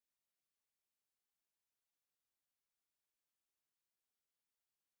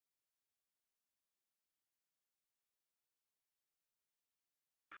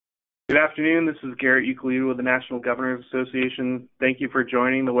Good afternoon. This is Garrett Euclid with the National Governors Association. Thank you for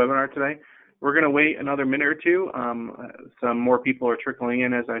joining the webinar today. We're going to wait another minute or two. Some more people are trickling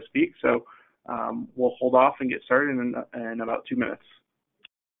in as I speak, so we'll hold off and get started in about 2 minutes.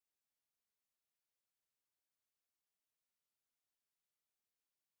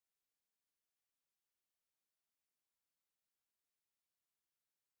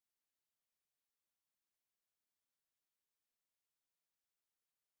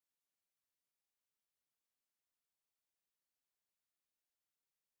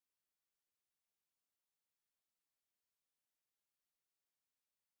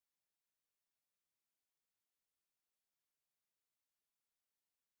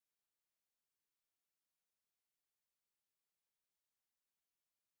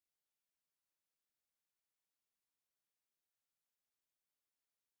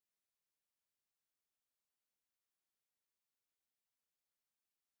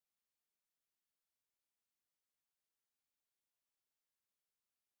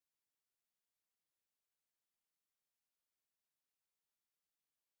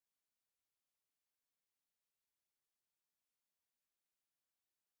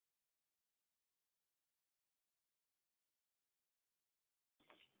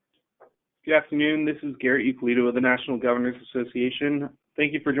 Good afternoon. This is Garrett Euclid with the National Governors Association.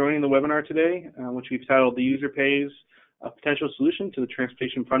 Thank you for joining the webinar today, which we've titled The User Pays, a Potential Solution to the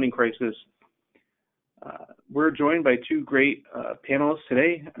Transportation Funding Crisis. We're joined by two great panelists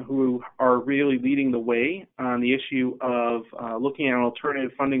today who are really leading the way on the issue of looking at an alternative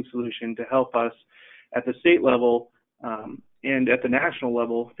funding solution to help us at the state level and at the national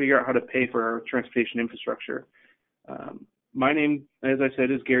level figure out how to pay for our transportation infrastructure. My name, as I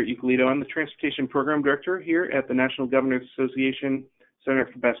said, is Garrett Euclid. I'm the Transportation Program Director here at the National Governors Association Center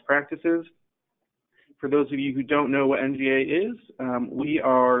for Best Practices. For those of you who don't know what NGA is, we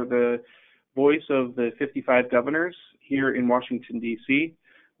are the voice of the 55 governors here in Washington, D.C.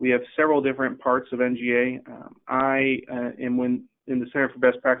 We have several different parts of NGA. I am in the Center for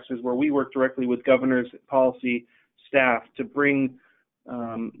Best Practices, where we work directly with governors, policy staff to bring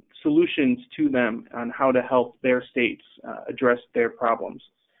solutions to them on how to help their states address their problems.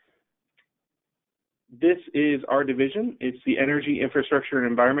 This is our division. It's the Energy, Infrastructure, and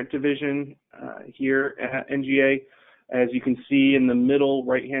Environment Division here at NGA. As you can see in the middle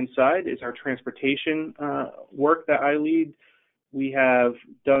right-hand side is our transportation work that I lead. We have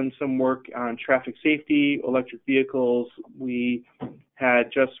done some work on traffic safety, electric vehicles. We had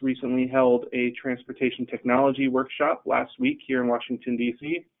just recently held a transportation technology workshop last week here in Washington,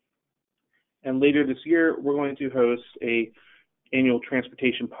 D.C. And later this year, we're going to host an annual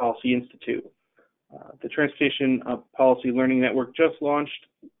Transportation Policy Institute. The Transportation Policy Learning Network just launched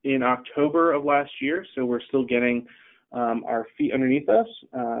in October of last year, so we're still getting our feet underneath us.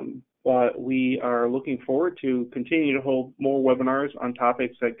 But we are looking forward to continue to hold more webinars on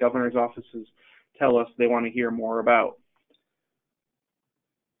topics that governors' offices tell us they want to hear more about.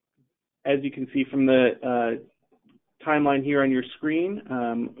 As you can see from the timeline here on your screen,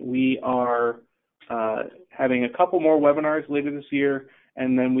 we are having a couple more webinars later this year,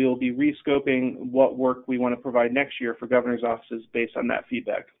 and then we will be rescoping what work we want to provide next year for governors' offices based on that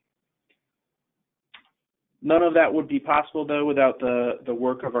feedback. None of that would be possible, though, without the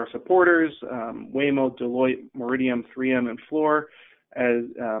work of our supporters, Waymo, Deloitte, Meridian, 3M, and Fluor, as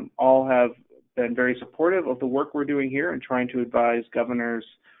all have been very supportive of the work we're doing here and trying to advise governors,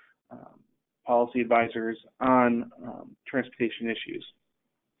 policy advisors on transportation issues.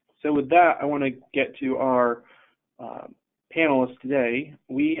 So with that, I want to get to our panelists today.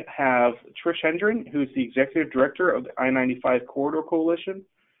 We have Trish Hendren, who's the Executive Director of the I-95 Corridor Coalition,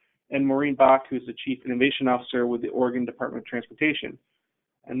 and Maureen Bach, who's the Chief Innovation Officer with the Oregon Department of Transportation.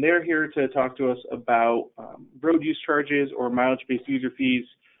 And they're here to talk to us about road use charges or mileage-based user fees,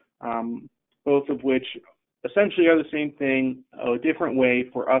 both of which essentially are the same thing, a different way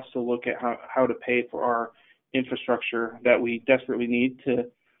for us to look at how to pay for our infrastructure that we desperately need to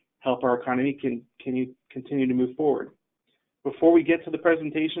help our economy continue to move forward. Before we get to the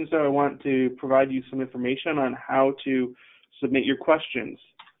presentations, though, I want to provide you some information on how to submit your questions.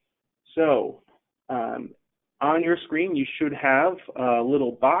 So on your screen, you should have a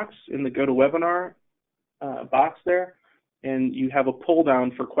little box in the GoToWebinar box there, and you have a pull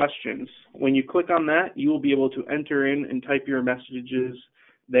down for questions. When you click on that, you will be able to enter in and type your messages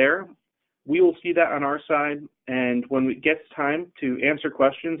there. We will see that on our side, and when it gets time to answer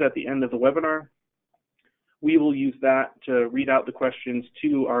questions at the end of the webinar, we will use that to read out the questions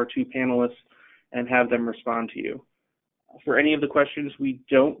to our two panelists and have them respond to you. For any of the questions we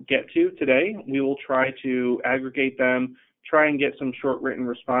don't get to today, we will try to aggregate them try and get some short written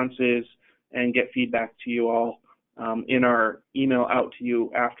responses and get feedback to you all in our email out to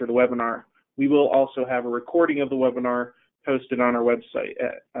you after the webinar. We will also have a recording of the webinar posted on our website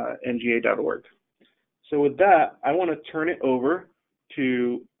at nga.org. So with that, I want to turn it over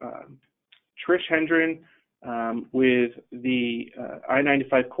to Trish Hendren with the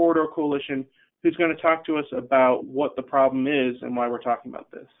I-95 Corridor Coalition, who's going to talk to us about what the problem is and why we're talking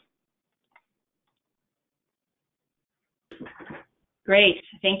about this. Great.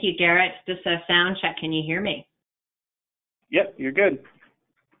 Thank you, Garrett. Just a sound check. Can you hear me? Yep, you're good.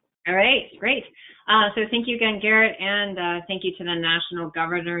 All right, great. So thank you again, Garrett, and thank you to the National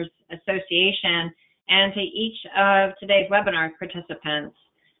Governors Association and to each of today's webinar participants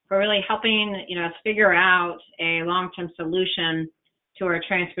for really helping us figure out a long-term solution to our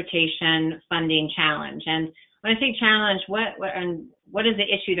transportation funding challenge. And when I say challenge, what is the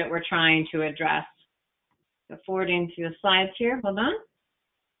issue that we're trying to address? So forwarding to the slides here. Hold on.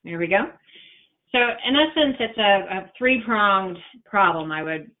 There we go. So in essence, it's a three-pronged problem I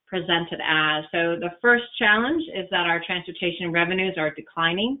would present it as. So the first challenge is that our transportation revenues are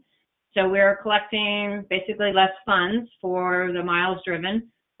declining. So we're collecting basically less funds for the miles driven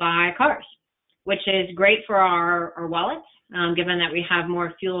by cars, which is great for our wallets, given that we have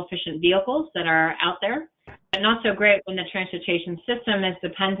more fuel-efficient vehicles that are out there, but not so great when the transportation system is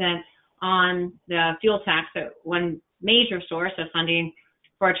dependent on the fuel tax. So one major source of funding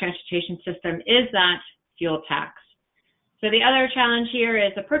for our transportation system is that fuel tax. So the other challenge here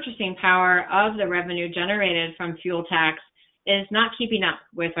is the purchasing power of the revenue generated from fuel tax is not keeping up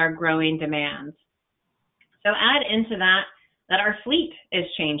with our growing demands. So add into that our fleet is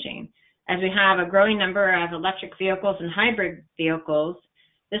changing. As we have a growing number of electric vehicles and hybrid vehicles,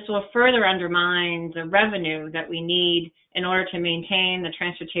 this will further undermine the revenue that we need in order to maintain the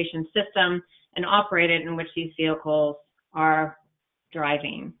transportation system and operate it in which these vehicles are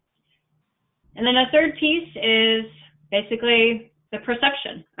driving. And then a third piece is basically the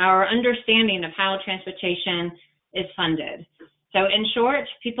perception, our understanding of how transportation is funded. So in short,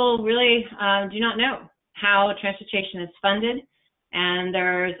 people really do not know how transportation is funded, and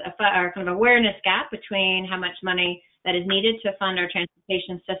there's a kind of awareness gap between how much money that is needed to fund our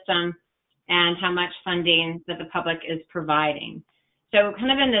transportation system and how much funding that the public is providing. So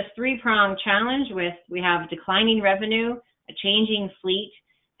kind of in this three-pronged challenge we have declining revenue, a changing fleet,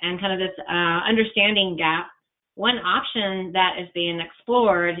 and kind of this understanding gap, one option that is being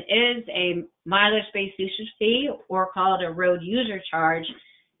explored is a mileage-based usage fee, or called a road user charge.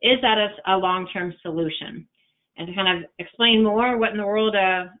 Is that a long-term solution? And to kind of explain more what in the world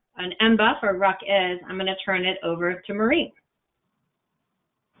of an MBUF or RUC is, I'm going to turn it over to Marie.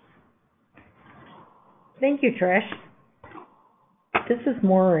 Thank you, Trish. This is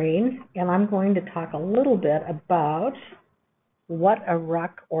Maureen, and I'm going to talk a little bit about what a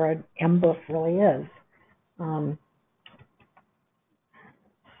RUC or an MBUF really is.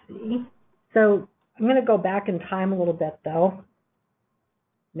 So I'm going to go back in time a little bit, though.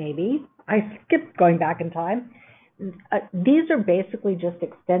 Maybe. I skipped going back in time. These are basically just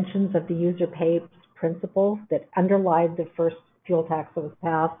extensions of the user pays principle that underlied the first fuel tax that was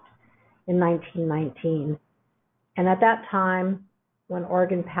passed in 1919. And at that time, when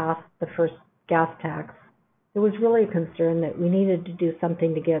Oregon passed the first gas tax, there was really a concern that we needed to do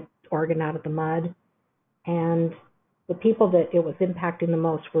something to get Oregon out of the mud. And the people that it was impacting the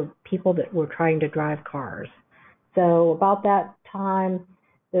most were people that were trying to drive cars. So about that time,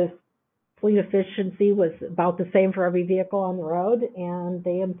 the fleet efficiency was about the same for every vehicle on the road, and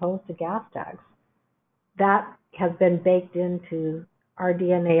they imposed a gas tax. That has been baked into our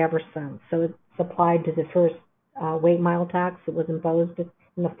DNA ever since. So it's applied to the first weight mile tax that was imposed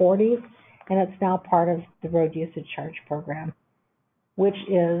in the 40s, and it's now part of the road usage charge program, which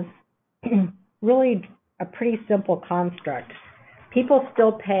is really a pretty simple construct. People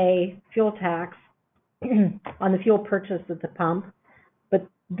still pay fuel tax on the fuel purchase at the pump, but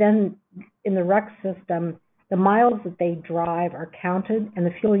then in the RUC system, the miles that they drive are counted, and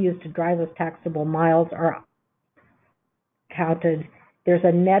the fuel used to drive those taxable miles are counted. There's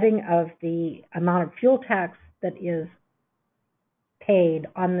a netting of the amount of fuel tax that is paid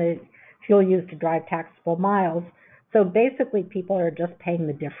on the fuel used to drive taxable miles. So basically, people are just paying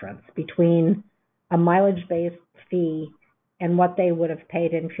the difference between a mileage-based fee and what they would have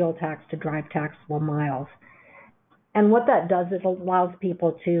paid in fuel tax to drive taxable miles. And what that does is it allows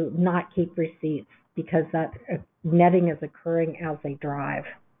people to not keep receipts because that netting is occurring as they drive.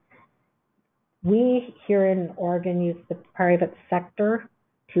 We here in Oregon use the private sector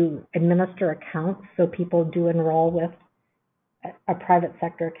to administer accounts, so people do enroll with a private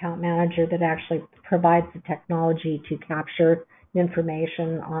sector account manager that actually provides the technology to capture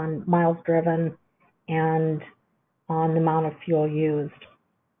information on miles driven and on the amount of fuel used.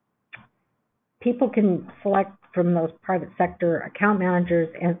 People can select from those private sector account managers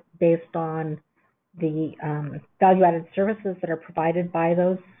and based on the value-added services that are provided by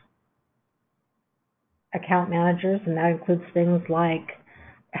those account managers, and that includes things like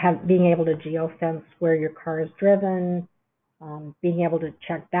being able to geofence where your car is driven, being able to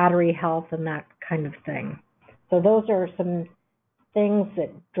check battery health, and that kind of thing. So those are some things that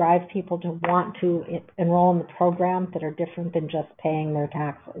drive people to want to enroll in the program that are different than just paying their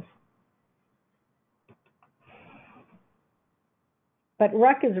taxes. But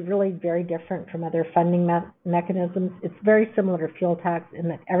RUC is really very different from other funding mechanisms. It's very similar to fuel tax in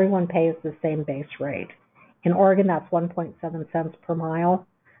that everyone pays the same base rate. In Oregon, that's 1.7 cents per mile.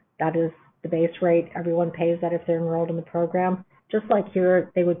 That is the base rate. Everyone pays that if they're enrolled in the program. Just like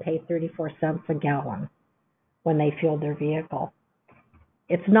here, they would pay 34 cents a gallon when they fueled their vehicle.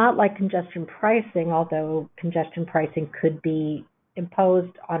 It's not like congestion pricing, although congestion pricing could be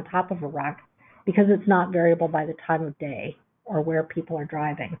imposed on top of a RUC because it's not variable by the time of day or where people are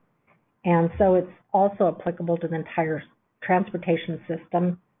driving. And so it's also applicable to the entire transportation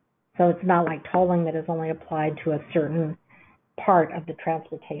system. So it's not like tolling that is only applied to a certain part of the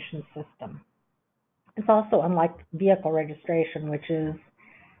transportation system. It's also unlike vehicle registration, which is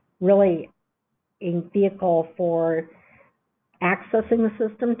really a vehicle for accessing the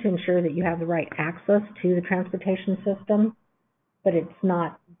system to ensure that you have the right access to the transportation system, but it's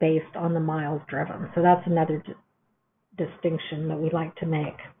not based on the miles driven. So that's another distinction that we like to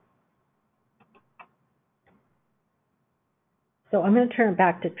make. So I'm going to turn it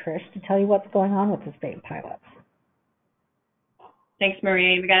back to Trish to tell you what's going on with the state pilots. Thanks,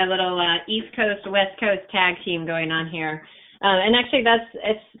 Marie. We got a little East Coast, West Coast tag team going on here. And actually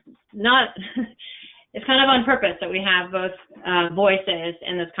it's not, it's kind of on purpose that we have both voices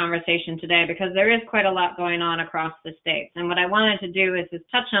in this conversation today because there is quite a lot going on across the states. And what I wanted to do is just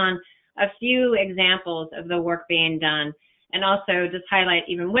touch on a few examples of the work being done, and also just highlight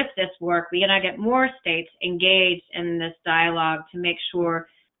even with this work, we gotta get more states engaged in this dialogue to make sure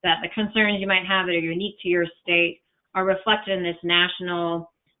that the concerns you might have that are unique to your state are reflected in this national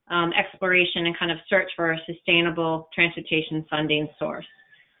exploration and kind of search for a sustainable transportation funding source.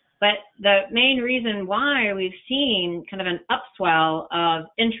 But the main reason why we've seen kind of an upswell of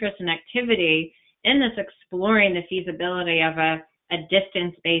interest and activity in this exploring the feasibility of a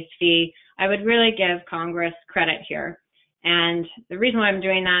distance-based fee, I would really give Congress credit here. And the reason why I'm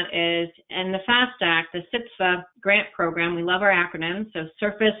doing that is in the FAST Act, the SITFA grant program, we love our acronyms, so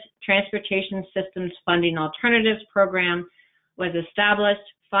Surface Transportation Systems Funding Alternatives Program was established,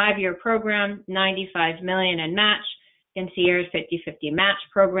 5-year program, $95 million in match, NCER's 50-50 match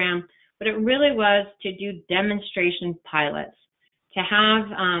program, but it really was to do demonstration pilots, to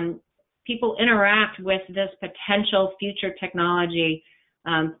have people interact with this potential future technology,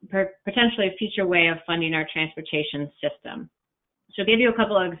 potentially a future way of funding our transportation system. So I'll give you a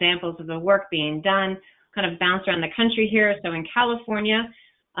couple of examples of the work being done, kind of bounce around the country here. So in California,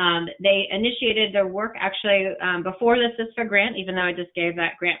 they initiated their work actually before the SISFA grant, even though I just gave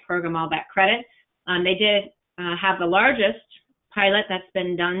that grant program all that credit. They did have the largest pilot that's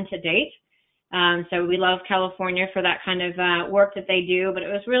been done to date. So we love California for that kind of work that they do, but it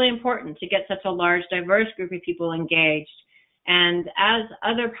was really important to get such a large, diverse group of people engaged. And as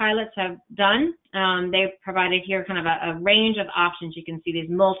other pilots have done, they've provided here kind of a range of options. You can see these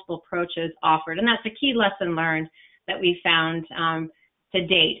multiple approaches offered. And that's a key lesson learned that we found to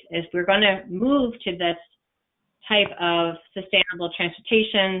date, is we're going to move to this type of sustainable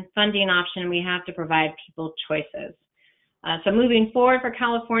transportation funding option. We have to provide people choices. So moving forward for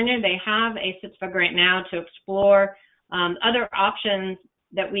California, they have a SITFA grant now to explore other options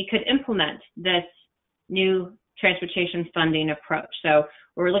that we could implement this new transportation funding approach. So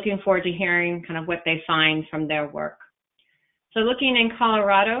we're looking forward to hearing kind of what they find from their work. So looking in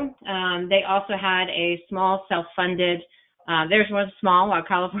Colorado, they also had a small self-funded, theirs was small while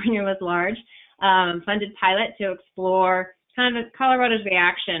California was large, funded pilot to explore kind of Colorado's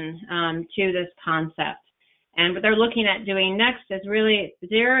reaction to this concept. And what they're looking at doing next is really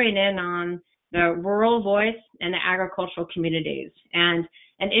zeroing in on the rural voice and the agricultural communities. And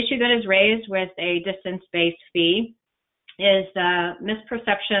an issue that is raised with a distance-based fee is the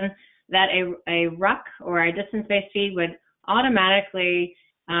misperception that a RUC or a distance-based fee would automatically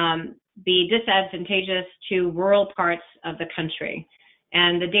be disadvantageous to rural parts of the country.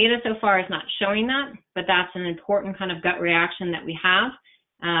 And the data so far is not showing that, but that's an important kind of gut reaction that we have.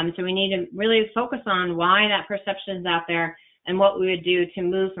 So we need to really focus on why that perception is out there and what we would do to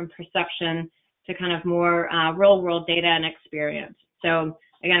move from perception to kind of more real-world data and experience. So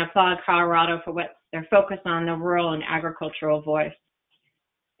again, applaud Colorado for what they're focused on, the rural and agricultural voice.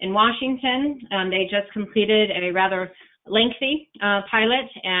 In Washington, they just completed a rather lengthy pilot,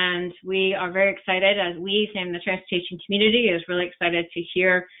 and we are very excited, as we in the transportation community is really excited to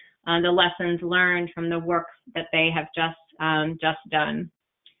hear the lessons learned from the work that they have just done.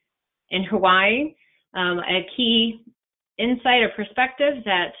 In Hawaii, a key insight or perspective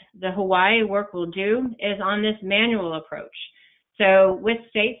that the Hawaii work will do is on this manual approach. So with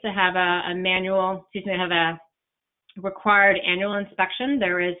states that have have a required annual inspection,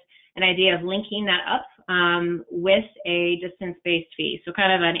 there is an idea of linking that up with a distance-based fee, so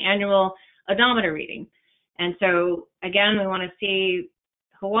kind of an annual odometer reading. And so again, we want to see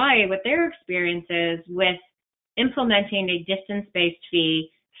Hawaii, what their experience is with implementing a distance-based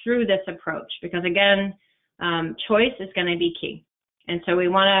fee through this approach, because again, choice is going to be key. And so we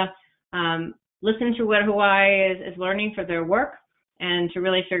want to listen to what Hawaii is learning for their work, and to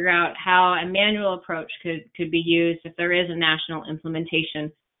really figure out how a manual approach could be used if there is a national implementation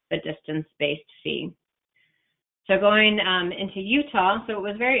of a distance-based fee. So going into Utah, so it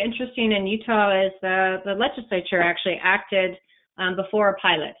was very interesting in Utah is the legislature actually acted before a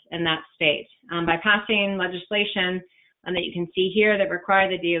pilot in that state by passing legislation that you can see here that required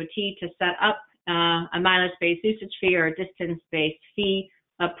the DOT to set up a mileage-based usage fee or a distance-based fee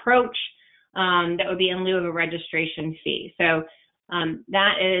approach that would be in lieu of a registration fee. So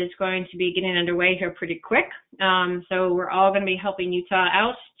that is going to be getting underway here pretty quick. So we're all going to be helping Utah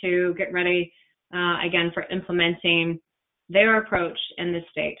out to get ready, again, for implementing their approach in the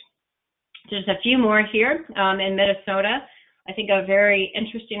state. There's a few more here in Minnesota. I think a very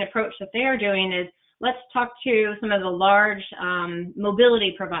interesting approach that they are doing is let's talk to some of the large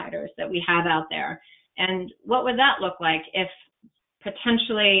mobility providers that we have out there. And what would that look like if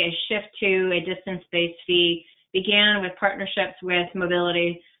potentially a shift to a distance-based fee began with partnerships with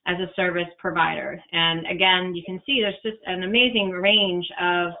mobility as a service provider? And again, you can see there's just an amazing range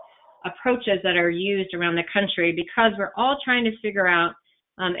of approaches that are used around the country because we're all trying to figure out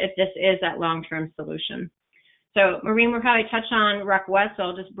if this is that long-term solution. So Maureen will probably touch on RUC West, so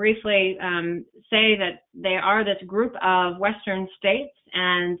I'll just briefly say that they are this group of Western states,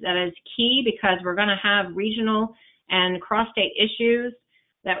 and that is key because we're going to have regional and cross-state issues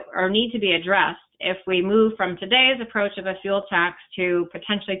that need to be addressed if we move from today's approach of a fuel tax to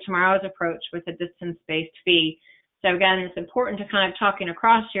potentially tomorrow's approach with a distance-based fee. So again, it's important to kind of talking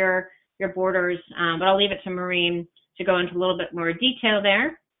across your borders, but I'll leave it to Maureen to go into a little bit more detail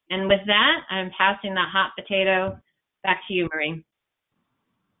there. And with that, I'm passing that hot potato back to you, Maureen.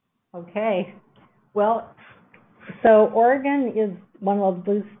 Okay. Well, so Oregon is one of those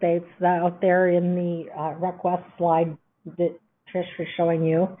blue states that out there in the RUC West slide that Trish was showing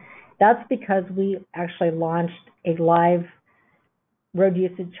you. That's because we actually launched a live road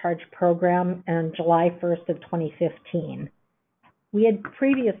usage charge program on July 1st of 2015. We had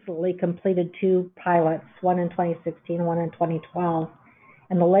previously completed 2 pilots, one in 2016, one in 2012.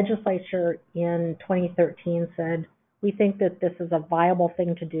 And the legislature in 2013 said, we think that this is a viable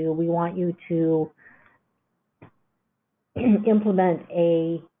thing to do. We want you to implement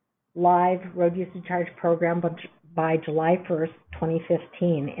a live road usage charge program by July 1st,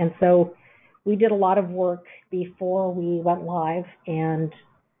 2015. And so we did a lot of work before we went live, and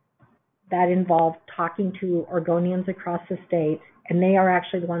that involved talking to Oregonians across the state. And they are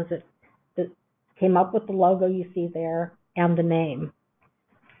actually the ones that came up with the logo you see there and the name.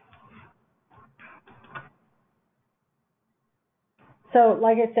 So,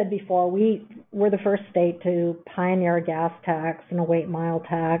 like I said before, we were the first state to pioneer a gas tax and a weight mile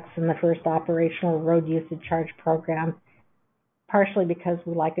tax and the first operational road usage charge program, partially because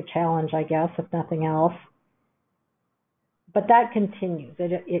we like a challenge, I guess, if nothing else. But that continues.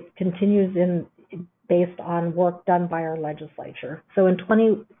 It continues based on work done by our legislature. So in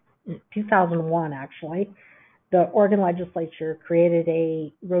 2001, actually, the Oregon legislature created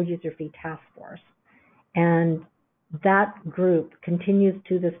a road user fee task force. And that group continues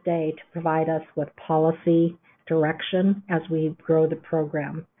to this day to provide us with policy direction as we grow the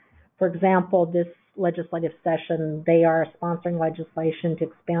program. For example, this legislative session, they are sponsoring legislation to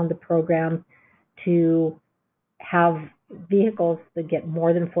expand the program to have vehicles that get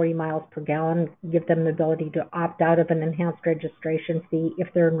more than 40 miles per gallon, give them the ability to opt out of an enhanced registration fee if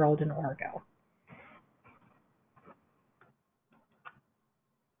they're enrolled in Orgo.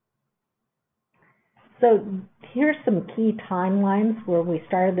 So here's some key timelines where we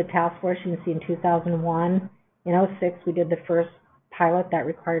started the task force. You can see in 2001. In 2006, we did the first pilot that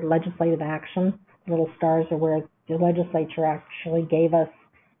required legislative action. Little stars are where the legislature actually gave us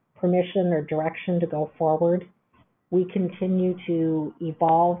permission or direction to go forward. We continue to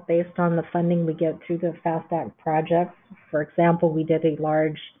evolve based on the funding we get through the FAST Act projects. For example, we did a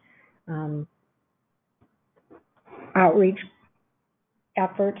large outreach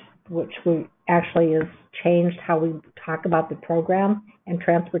effort, which we actually has changed how we talk about the program and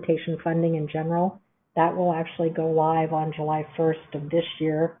transportation funding in general. That will actually go live on July 1st of this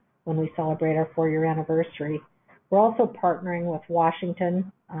year when we celebrate our 4-year anniversary. We're also partnering with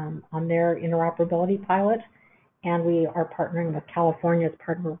Washington on their interoperability pilot, and we are partnering with California as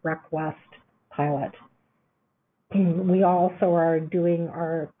part of a RUC West pilot. We also are doing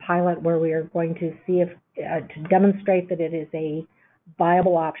our pilot where we are going to see if to demonstrate that it is a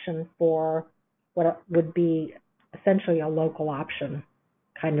viable option for what would be essentially a local option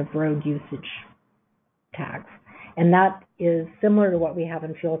kind of road usage tax. And that is similar to what we have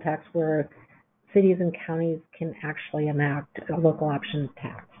in fuel tax, where cities and counties can actually enact a local option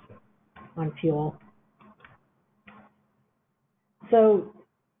tax on fuel. So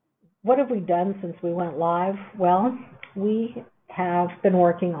what have we done since we went live? Well, we have been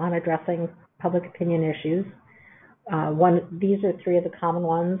working on addressing public opinion issues. These are 3 of the common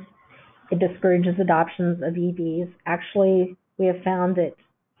ones. It discourages adoptions of EVs. Actually, we have found that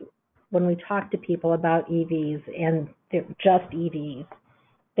when we talk to people about EVs and just EVs,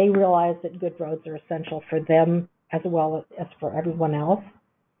 they realize that good roads are essential for them as well as for everyone else.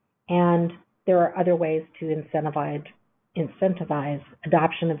 And there are other ways to incentivize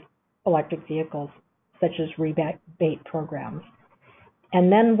adoption of electric vehicles, such as rebate programs.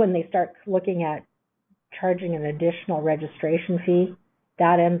 And then when they start looking at charging an additional registration fee,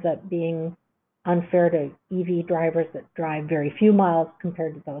 that ends up being unfair to EV drivers that drive very few miles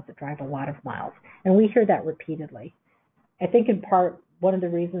compared to those that drive a lot of miles. And we hear that repeatedly. I think in part, one of the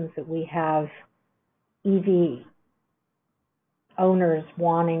reasons that we have EV owners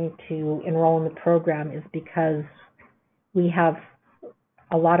wanting to enroll in the program is because we have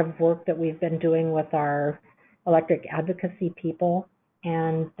a lot of work that we've been doing with our electric advocacy people,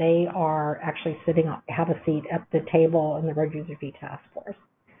 and they are actually have a seat at the table in the Road User Fee Task Force.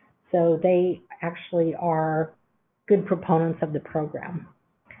 So they actually are good proponents of the program.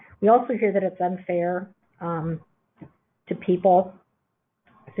 We also hear that it's unfair to people.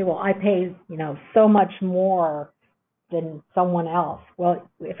 Say, well, I pay, so much more than someone else. Well,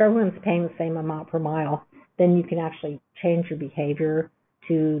 if everyone's paying the same amount per mile, then you can actually change your behavior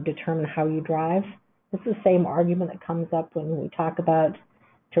to determine how you drive. It's the same argument that comes up when we talk about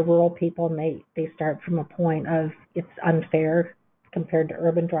to rural people, and they start from a point of it's unfair compared to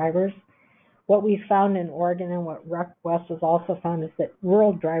urban drivers. What we found in Oregon and what RUC West has also found is that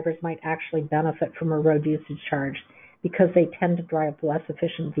rural drivers might actually benefit from a road usage charge because they tend to drive less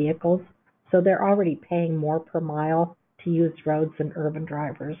efficient vehicles. So they're already paying more per mile to use roads than urban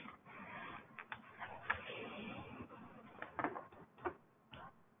drivers.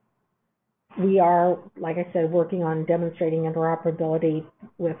 We are, like I said, working on demonstrating interoperability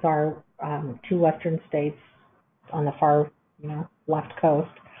with our 2 western states on the far, left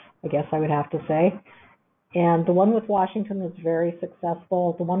coast, I guess I would have to say. And the one with Washington was very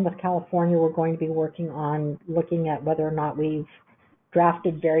successful. The one with California, we're going to be working on looking at whether or not we've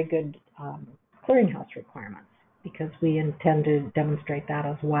drafted very good clearinghouse requirements, because we intend to demonstrate that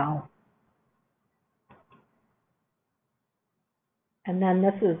as well. And then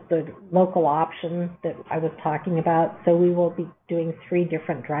this is the local option that I was talking about. So we will be doing 3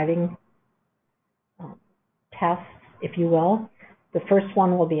 different driving tests, if you will. The first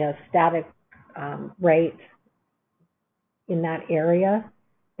one will be a static rate in that area.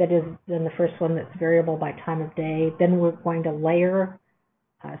 That is then the first one that's variable by time of day. Then we're going to layer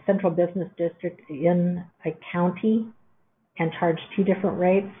a central business district in a county and charge 2 different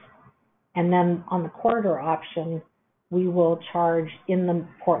rates. And then on the corridor option, we will charge in the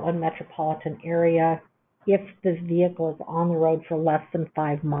Portland metropolitan area if the vehicle is on the road for less than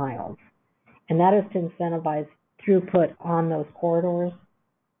 5 miles. And that is to incentivize throughput on those corridors,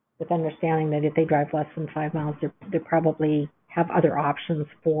 with understanding that if they drive less than 5 miles, they probably have other options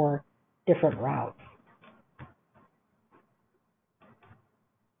for different routes.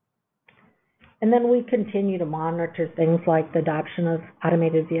 And then we continue to monitor things like the adoption of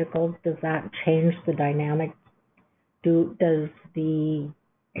automated vehicles. Does that change the dynamic? Does the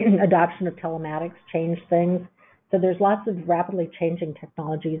adoption of telematics change things? So there's lots of rapidly changing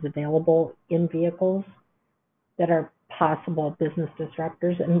technologies available in vehicles that are possible business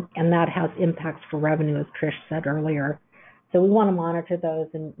disruptors, and that has impacts for revenue, as Trish said earlier. So we want to monitor those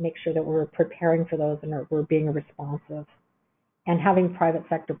and make sure that we're preparing for those and we're being responsive. And having private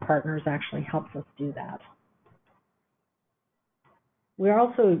sector partners actually helps us do that. we're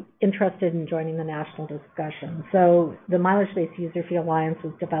also interested in joining the national discussion. So the Mileage-Based User Fee Alliance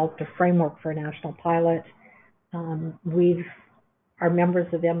has developed a framework for a national pilot. We are members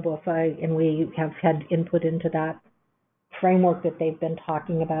of MBUF, and we have had input into that framework that they've been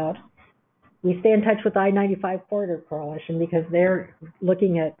talking about. We stay in touch with I-95 Corridor Coalition because they're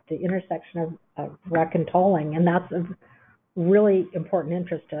looking at the intersection of RUC and tolling, and that's of really important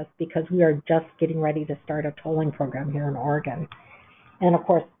interest to us because we are just getting ready to start a tolling program here in Oregon. And of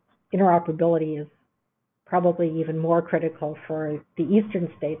course, interoperability is probably even more critical for the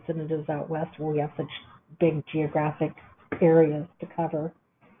eastern states than it is out west, where we have such big geographic areas to cover.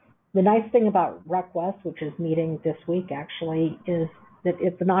 The nice thing about RUC West, which is meeting this week actually, is that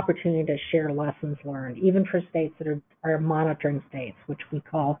it's an opportunity to share lessons learned, even for states that are monitoring states, which we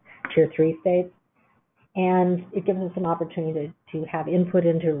call Tier 3 states. And it gives us an opportunity to have input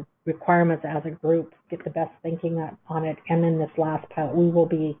into requirements as a group, get the best thinking on it. And in this last pilot, we will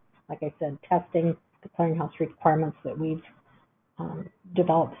be, like I said, testing the clearinghouse requirements that we've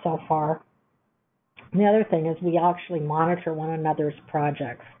developed so far. And the other thing is we actually monitor one another's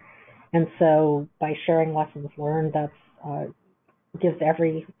projects. And so by sharing lessons learned, that's gives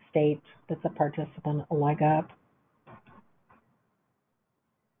every state that's a participant a leg up.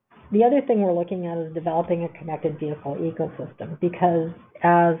 The other thing we're looking at is developing a connected vehicle ecosystem, because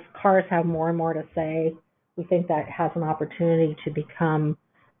as cars have more and more to say, we think that has an opportunity to become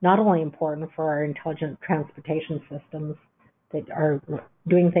not only important for our intelligent transportation systems that are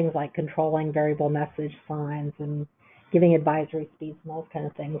doing things like controlling variable message signs and giving advisory speeds and those kind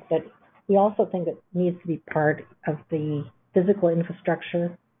of things, but we also think it needs to be part of the physical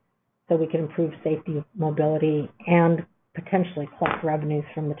infrastructure so we can improve safety, mobility, and potentially collect revenues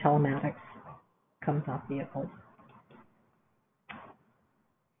from the telematics comes off vehicles.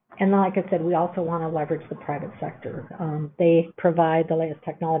 And like I said, we also want to leverage the private sector. They provide the latest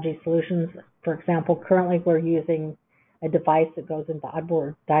technology solutions. For example, currently we're using a device that goes into the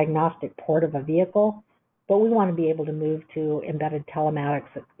onboard diagnostic port of a vehicle, but we want to be able to move to embedded telematics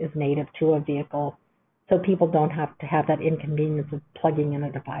that is native to a vehicle so people don't have to have that inconvenience of plugging in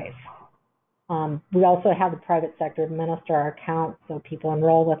a device. We also have the private sector administer our accounts, so people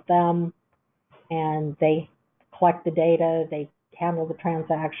enroll with them and they collect the data, they handle the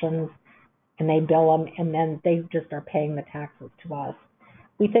transactions, and they bill them, and then they just are paying the taxes to us.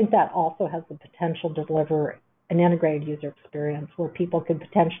 We think that also has the potential to deliver an integrated user experience where people could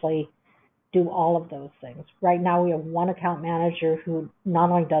potentially do all of those things. Right now we have one account manager who not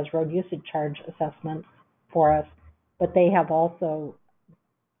only does road usage charge assessments for us, but they have also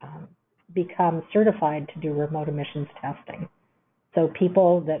become certified to do remote emissions testing. So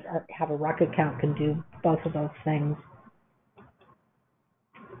people that have a RUC account can do both of those things.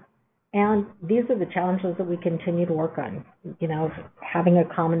 And these are the challenges that we continue to work on. You know, having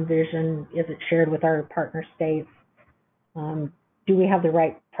a common vision, is it shared with our partner states? Do we have the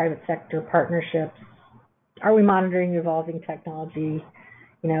right private sector partnerships? Are we monitoring evolving technology?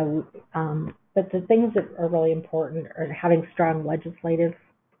 You know, but the things that are really important are having strong legislative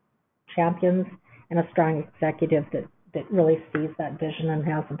champions and a strong executive that really sees that vision and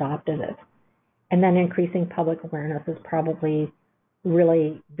has adopted it. And then increasing public awareness is probably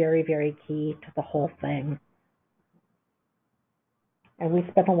really very, very key to the whole thing. And we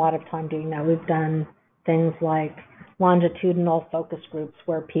spent a lot of time doing that. We've done things like longitudinal focus groups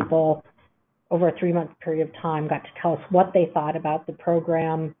where people over a 3-month period of time got to tell us what they thought about the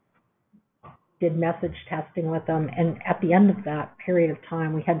program, did message testing with them, and at the end of that period of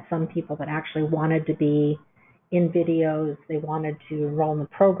time, we had some people that actually wanted to be in videos, they wanted to enroll in the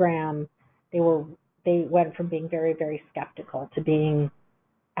program, they went from being very, very skeptical to being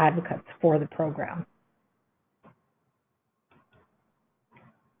advocates for the program.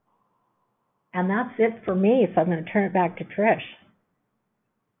 And that's it for me, so I'm going to turn it back to Trish.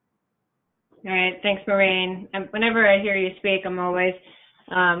 All right, thanks, Maureen. Whenever I hear you speak, I'm always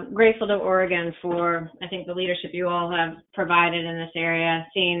grateful to Oregon for, I think, the leadership you all have provided in this area,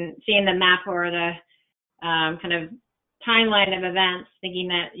 seeing the map or the kind of timeline of events, thinking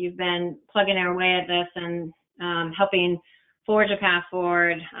that you've been plugging away at this and helping forge a path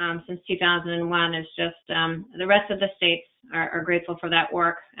forward since 2001 is just, the rest of the states are grateful for that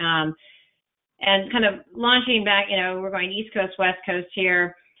work. And kind of launching back, you know, we're going East Coast, West Coast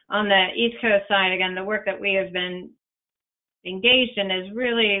here. On the East Coast side, again, the work that we have been engaged in is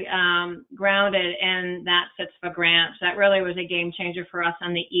really grounded in that CITSPA grant. That really was a game changer for us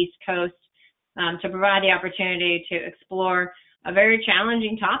on the East Coast to provide the opportunity to explore a very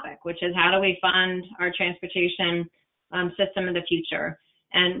challenging topic, which is how do we fund our transportation system in the future.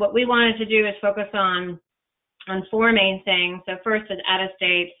 And what we wanted to do is focus on on four main things. So first is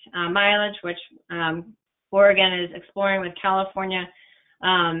out-of-state mileage, which Oregon is exploring with California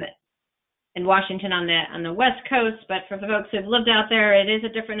and Washington on the West Coast. But for the folks who've lived out there, it is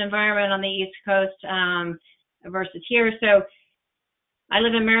a different environment on the East Coast versus here. So I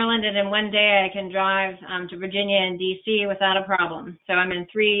live in Maryland, and in one day I can drive to Virginia and D.C. without a problem. So I'm in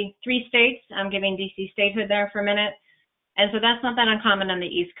three states. I'm giving D.C. statehood there for a minute. And so that's not that uncommon on the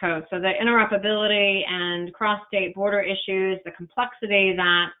East Coast. So the interoperability and cross-state border issues, the complexity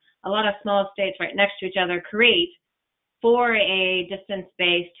that a lot of small states right next to each other create for a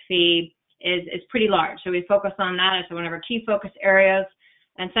distance-based fee is pretty large. So we focus on that as one of our key focus areas.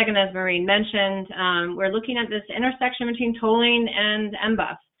 And second, as Maureen mentioned, we're looking at this intersection between tolling and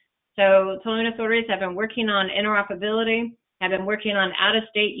MBUF. So tolling authorities have been working on interoperability, have been working on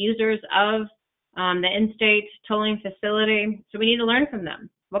out-of-state users of the in-state tolling facility. So we need to learn from them.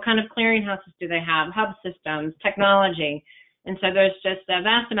 What kind of clearinghouses do they have, hub systems, technology? And so there's just a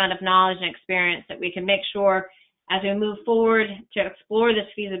vast amount of knowledge and experience that we can make sure as we move forward to explore this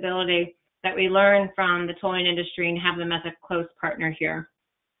feasibility that we learn from the tolling industry and have them as a close partner here.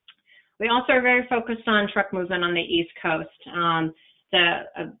 We also are very focused on truck movement on the East Coast. It's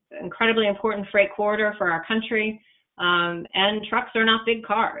an incredibly important freight corridor for our country, and trucks are not big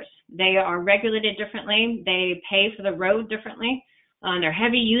cars. They are regulated differently. They pay for the road differently. They're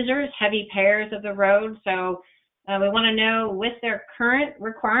heavy users, heavy payers of the road. So we want to know, with their current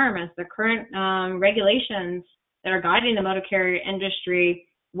requirements, the current regulations that are guiding the motor carrier industry,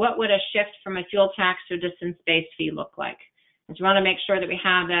 what would a shift from a fuel tax to a distance-based fee look like? And so we want to make sure that we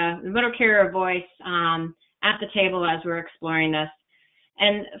have the motor carrier voice at the table as we're exploring this.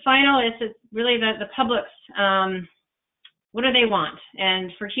 And final is really the public's, what do they want?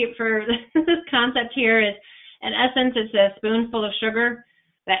 And for this concept here is, in essence, it's a spoonful of sugar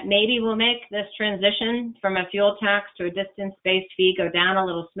that maybe will make this transition from a fuel tax to a distance-based fee go down a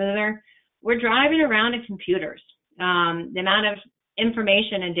little smoother. We're driving around in computers. The amount of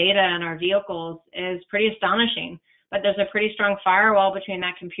information and data in our vehicles is pretty astonishing, but there's a pretty strong firewall between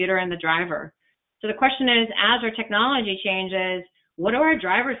that computer and the driver. So the question is, as our technology changes, what do our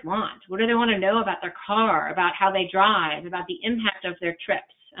drivers want? What do they want to know about their car, about how they drive, about the impact of their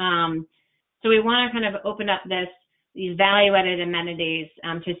trips? So we want to kind of open up these value-added amenities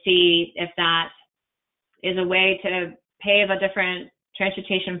to see if that is a way to pave a different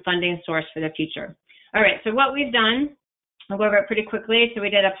transportation funding source for the future. All right, so what we've done, I'll go over it pretty quickly. So we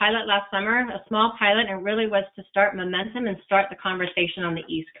did a pilot last summer, a small pilot, and it really was to start momentum and start the conversation on the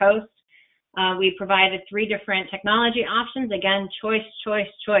East Coast. We provided 3 different technology options. Again, choice, choice,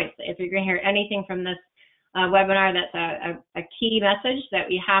 choice. If you're going to hear anything from this webinar, that's a key message, that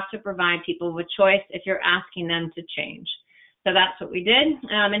we have to provide people with choice if you're asking them to change. So that's what we did,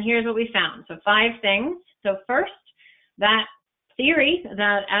 and here's what we found. So 5 things. So first, that theory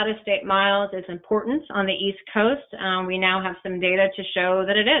that out-of-state miles is important on the East Coast, we now have some data to show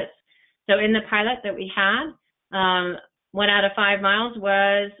that it is. So in the pilot that we had, 1 out of 5 miles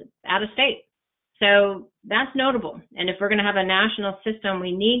was out of state. So that's notable. And if we're going to have a national system,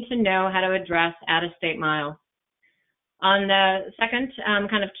 we need to know how to address out-of-state miles. On the second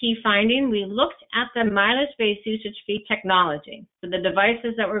kind of key finding, we looked at the mileage-based usage fee technology, so the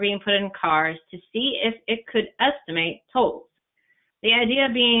devices that were being put in cars, to see if it could estimate tolls. The idea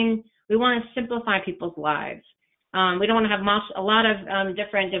being, we want to simplify people's lives. We don't want to have a lot of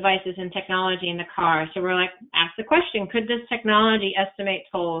different devices and technology in the car. So we're like, ask the question, could this technology estimate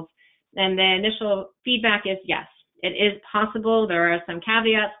tolls? And the initial feedback is yes, it is possible. There are some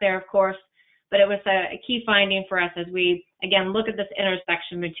caveats there, of course, but it was a key finding for us as we, again, look at this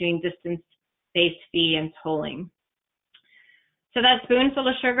intersection between distance-based fee and tolling. So that spoonful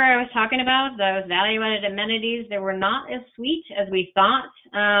of sugar I was talking about, those value-added amenities, they were not as sweet as we thought.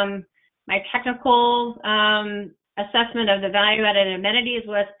 My technical assessment of the value-added amenities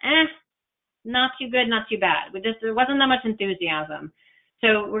was, not too good, not too bad. There wasn't that much enthusiasm.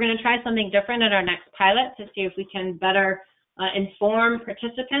 So we're going to try something different in our next pilot to see if we can better inform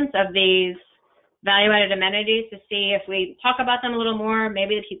participants of these value-added amenities, to see if we talk about them a little more,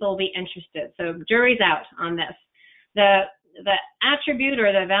 maybe the people will be interested. So jury's out on this. The attribute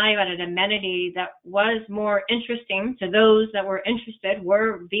or the value-added amenity that was more interesting to those that were interested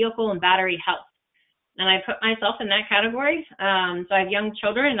were vehicle and battery health. And I put myself in that category. So I have young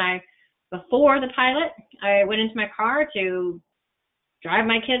children, and before the pilot, I went into my car to drive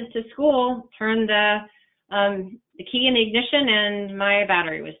my kids to school, turned the key in the ignition, and my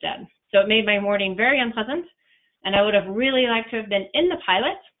battery was dead. So it made my morning very unpleasant, and I would have really liked to have been in the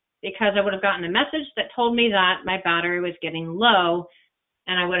pilot, because I would have gotten a message that told me that my battery was getting low,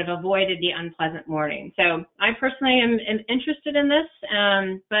 and I would have avoided the unpleasant morning. So I personally am interested in this,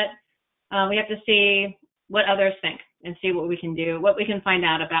 but we have to see what others think and see what we can do, what we can find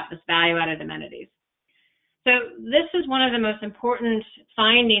out about this value-added amenities. So this is one of the most important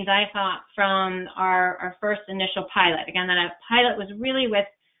findings, I thought, from our first initial pilot. Again, that pilot was really with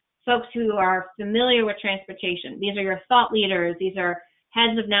folks who are familiar with transportation. These are your thought leaders. These are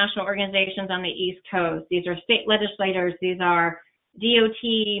heads of national organizations on the East Coast. These are state legislators. These are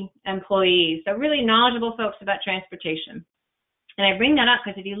DOT employees. So really knowledgeable folks about transportation. And I bring that up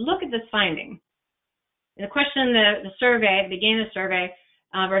because if you look at this finding, the question, the survey, the beginning of the survey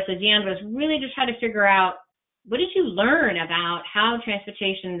versus the end was really to try to figure out, what did you learn about how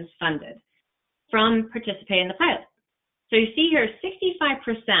transportation is funded from participating in the pilot? So you see here, 65%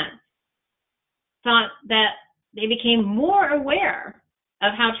 thought that they became more aware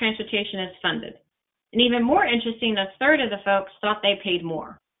of how transportation is funded. And even more interesting, a third of the folks thought they paid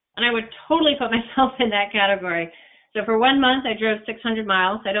more. And I would totally put myself in that category. So for 1 month, I drove 600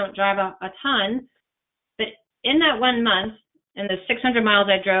 miles. I don't drive a ton. But in that 1 month, in the 600 miles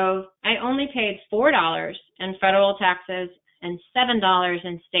I drove, I only paid $4 in federal taxes and $7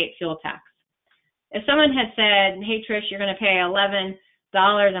 in state fuel tax. If someone had said, hey, Trish, you're going to pay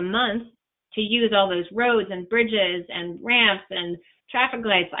 $11 a month to use all those roads and bridges and ramps and traffic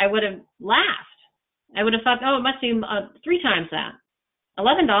lights, I would have laughed. I would have thought, oh, it must be 3 times that.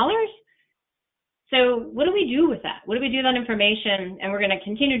 $11? So what do we do with that? What do we do with that information? And we're going to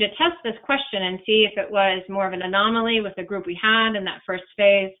continue to test this question and see if it was more of an anomaly with the group we had in that first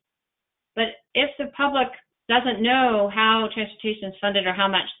phase. But if the public doesn't know how transportation is funded or how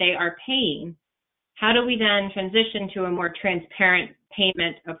much they are paying, how do we then transition to a more transparent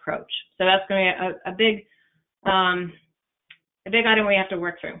payment approach? So that's going to be a big item we have to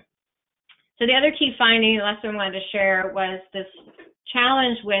work through. So the other key finding, the last one I wanted to share, was this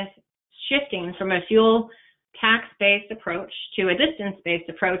challenge with shifting from a fuel tax-based approach to a distance-based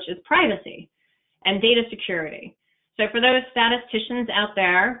approach is privacy and data security. So for those statisticians out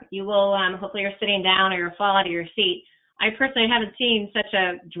there, you will, hopefully you're sitting down or you'll fall out of your seat. I personally haven't seen such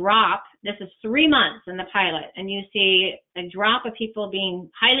a drop. This is 3 months in the pilot, and you see a drop of people being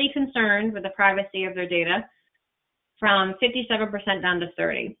highly concerned with the privacy of their data from 57% down to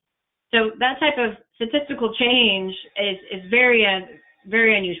 30%. So that type of statistical change is very,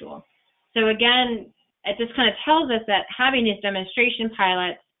 very unusual. So again, it just kind of tells us that having these demonstration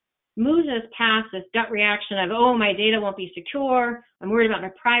pilots moves us past this gut reaction of, oh, my data won't be secure, I'm worried about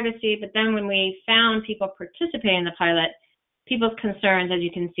my privacy. But then when we found people participating in the pilot, people's concerns, as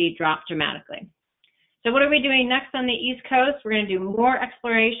you can see, dropped dramatically. So what are we doing next on the East Coast? We're going to do more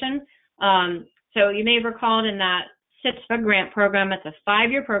exploration. So you may have recalled in that CITSPA grant program, it's a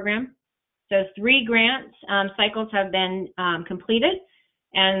 5-year program. So 3 grant cycles have been completed.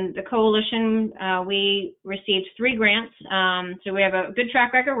 And the coalition, we received 3 grants. So we have a good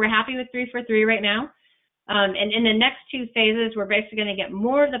track record. We're happy with 3 for 3 right now. And in the next 2 phases, we're basically going to get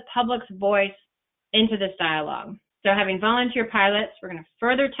more of the public's voice into this dialogue. So having volunteer pilots, we're going to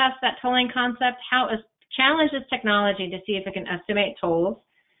further test that tolling concept, challenge this technology to see if it can estimate tolls.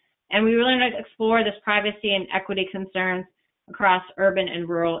 And we really want to explore this privacy and equity concerns across urban and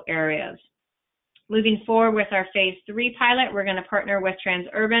rural areas. Moving forward with our phase 3 pilot, we're going to partner with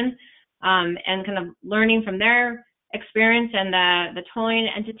Transurban and kind of learning from their experience and the tolling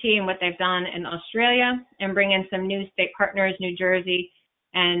entity and what they've done in Australia, and bring in some new state partners, New Jersey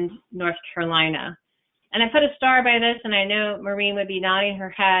and North Carolina. And I put a star by this, and I know Maureen would be nodding her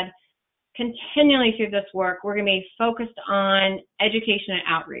head. Continually through this work, we're going to be focused on education and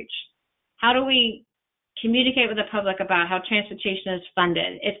outreach. How do we communicate with the public about how transportation is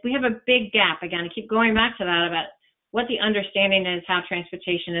funded? We have a big gap, again, I keep going back to that, about what the understanding is how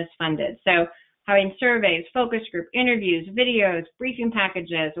transportation is funded. So having surveys, focus group, interviews, videos, briefing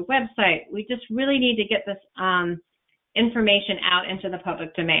packages, a website, we just really need to get this information out into the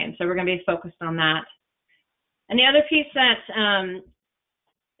public domain. So we're going to be focused on that. And the other piece that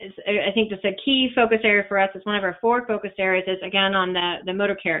is, I think, just a key focus area for us, is one of our 4 focus areas, is again on the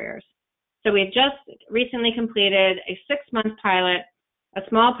motor carriers. So we've just recently completed a 6-month pilot, a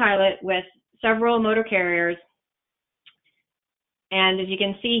small pilot with several motor carriers. And as you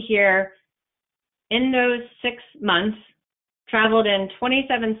can see here, in those 6 months, traveled in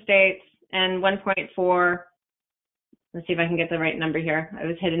 27 states and 1.4, let's see if I can get the right number here. I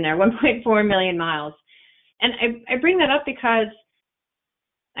was hidden there, 1.4 million miles. And I bring that up because,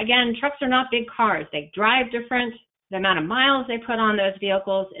 again, trucks are not big cars. They drive different. The amount of miles they put on those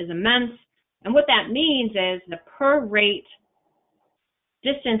vehicles is immense. And what that means is the per rate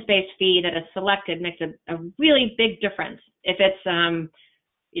distance-based fee that is selected makes a really big difference. If it's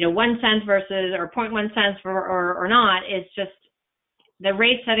 1 cent versus or 0.1 cents or not. It's just the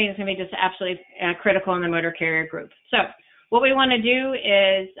rate setting is going to be just absolutely critical in the motor carrier group. So what we want to do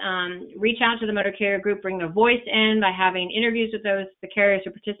is reach out to the motor carrier group, bring their voice in by having interviews with the carriers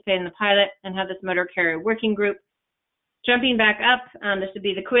who participate in the pilot, and have this motor carrier working group. Jumping back up, this would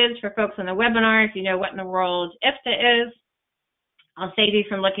be the quiz for folks on the webinar. If you know what in the world IFTA is, I'll save you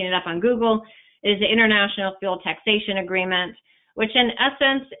from looking it up on Google. It is the International Fuel Taxation Agreement, which in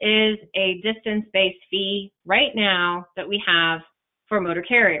essence is a distance-based fee right now that we have for motor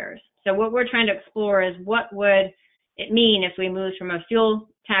carriers. So what we're trying to explore is what would it mean if we moved from a fuel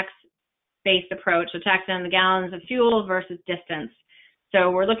tax-based approach, so taxing on the gallons of fuel versus distance. So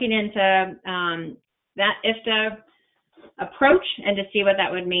we're looking into that IFTA approach and to see what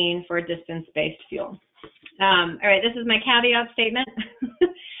that would mean for distance-based fuel. All right, this is my caveat statement.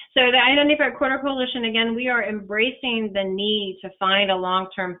 So the Identified Corridor Coalition, again, we are embracing the need to find a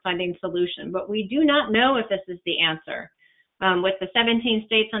long-term funding solution, but we do not know if this is the answer. With the 17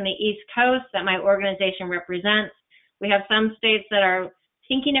 states on the East Coast that my organization represents, we have some states that are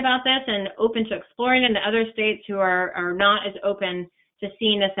thinking about this and open to exploring, and the other states who are not as open to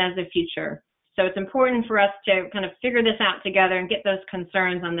seeing this as a future. So it's important for us to kind of figure this out together and get those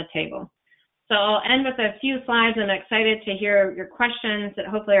concerns on the table. So I'll end with a few slides. I'm excited to hear your questions that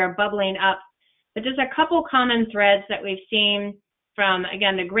hopefully are bubbling up. But just a couple common threads that we've seen from,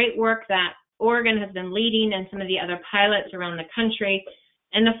 again, the great work that Oregon has been leading and some of the other pilots around the country.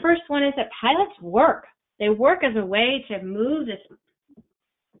 And the first one is that pilots work. They work as a way to move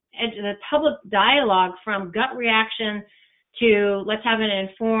the public dialogue from gut reaction to let's have an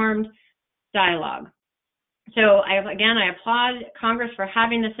informed dialogue. So I applaud Congress for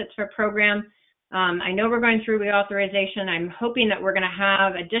having the SITSFA program. I know we're going through reauthorization. I'm hoping that we're going to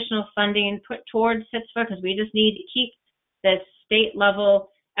have additional funding put towards SITSFA because we just need to keep this state level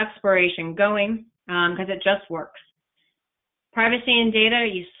exploration going because it just works. Privacy and data,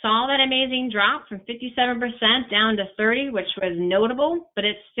 you saw that amazing drop from 57% down to 30%, which was notable, but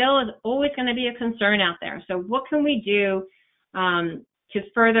it still is always going to be a concern out there. So what can we do to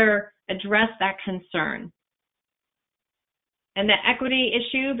further address that concern? And the equity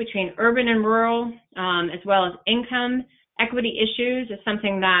issue between urban and rural, as well as income equity issues, is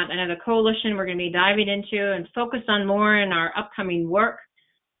something that I know the coalition we're going to be diving into and focus on more in our upcoming work.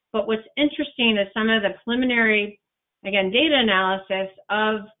 But what's interesting is some of the preliminary, again, data analysis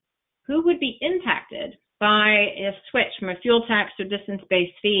of who would be impacted by a switch from a fuel tax to a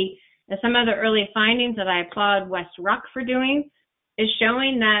distance-based fee. And some of the early findings that I applaud West RUC for doing is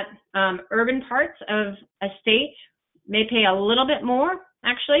showing that urban parts of a state may pay a little bit more,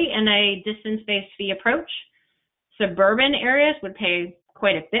 actually, in a distance-based fee approach. Suburban areas would pay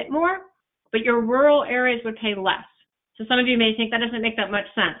quite a bit more, but your rural areas would pay less. So some of you may think that doesn't make that much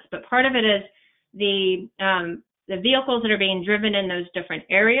sense, but part of it is the vehicles that are being driven in those different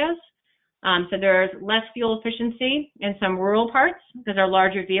areas. So there's less fuel efficiency in some rural parts because they're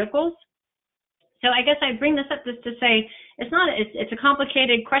larger vehicles. So I guess I bring this up just to say it's a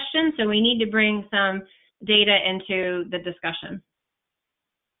complicated question, so we need to bring some data into the discussion.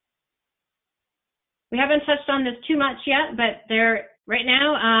 We haven't touched on this too much yet, but right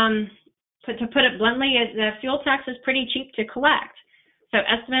now, to put it bluntly, the fuel tax is pretty cheap to collect. So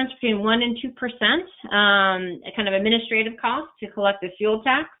estimates between 1% and 2%, a kind of administrative cost to collect the fuel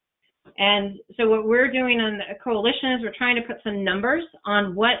tax. And so what we're doing on the coalition is we're trying to put some numbers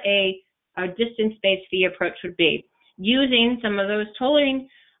on what a distance-based fee approach would be, using some of those tolling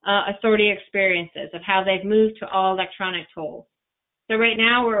authority experiences of how they've moved to all electronic tolls. So right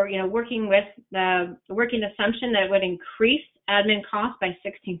now we're working with the working assumption that it would increase admin costs by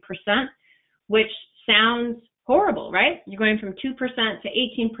 16%, which sounds horrible, right? You're going from 2% to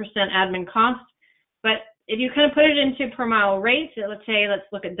 18% admin cost. But if you kind of put it into per mile rates, let's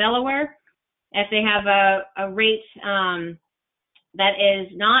look at Delaware. If they have a rate that is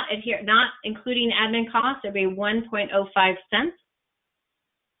not including admin costs, it'd be 1.05 cents.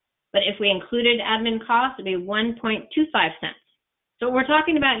 But if we included admin costs, it'd be 1.25 cents. So what we're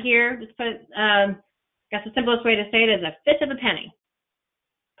talking about here, just put, I guess the simplest way to say it is a fifth of a penny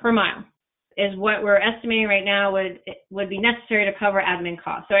per mile is what we're estimating right now would be necessary to cover admin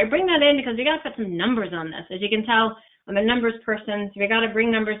costs. So I bring that in because we got to put some numbers on this. As you can tell, I'm a numbers person, so we got to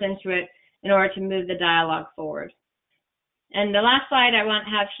bring numbers into it in order to move the dialogue forward. And the last slide I want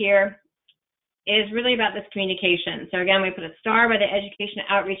to have here is really about this communication. So again, we put a star by the education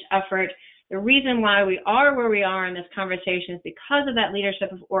outreach effort. The reason why we are where we are in this conversation is because of that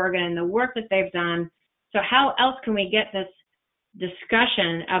leadership of Oregon and the work that they've done. So how else can we get this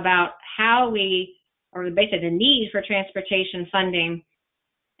discussion about how or basically the need for transportation funding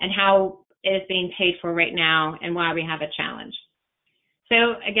and how it is being paid for right now and why we have a challenge.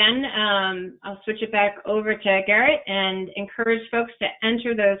 So again, I'll switch it back over to Garrett and encourage folks to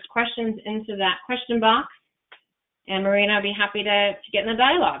enter those questions into that question box. And Maureen, I'll be happy to get in the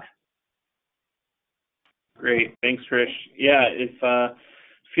dialogue. Great, thanks, Trish. Yeah,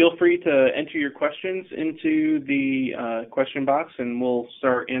 feel free to enter your questions into the question box, and we'll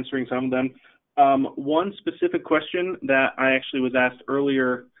start answering some of them. One specific question that I actually was asked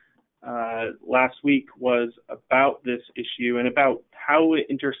earlier last week was about this issue and about how it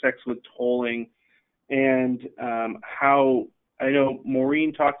intersects with tolling, and how, I know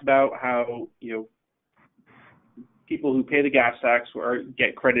Maureen talked about how, people who pay the gas tax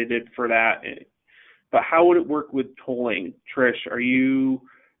get credited for that, but how would it work with tolling? Trish,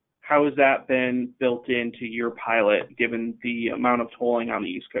 how has that been built into your pilot, given the amount of tolling on the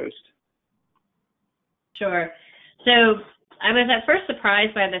East Coast? Sure. So I was at first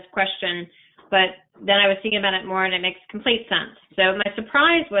surprised by this question, but then I was thinking about it more, and it makes complete sense. So my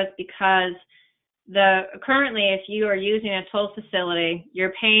surprise was because currently, if you are using a toll facility,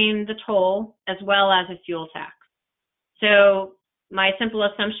 you're paying the toll as well as a fuel tax. So my simple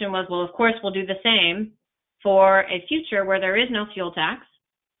assumption was, well, of course, we'll do the same for a future where there is no fuel tax.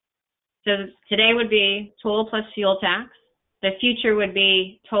 So today would be toll plus fuel tax. The future would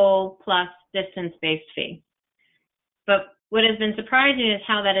be toll plus distance-based fee. But what has been surprising is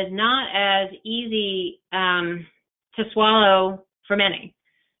how that is not as easy to swallow for many.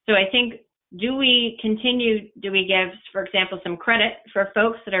 So I think, do we give, for example, some credit for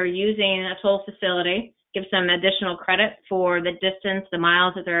folks that are using a toll facility, give some additional credit for the distance, the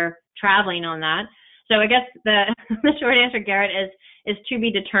miles that they're traveling on that? So I guess the short answer, Garrett, is to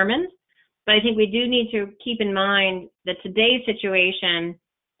be determined. But I think we do need to keep in mind that today's situation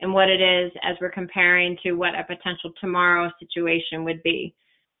and what it is as we're comparing to what a potential tomorrow situation would be.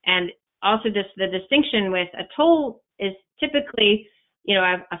 And also the distinction with a toll is typically,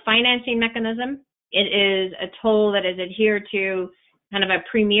 a financing mechanism. It is a toll that is adhered to kind of a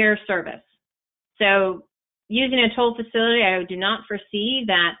premier service. So using a toll facility, I do not foresee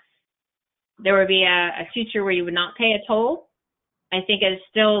that there would be a future where you would not pay a toll. I think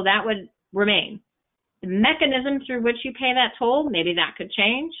that would remain. The mechanism through which you pay that toll, maybe that could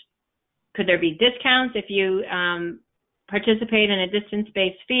change. Could there be discounts if you participate in a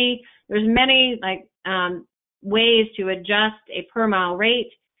distance-based fee? There's many ways to adjust a per mile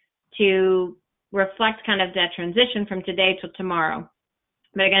rate to reflect kind of that transition from today to tomorrow.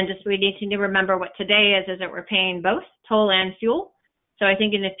 But again, we need to remember what today is that we're paying both toll and fuel. So I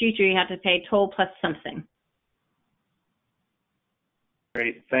think in the future you have to pay toll plus something.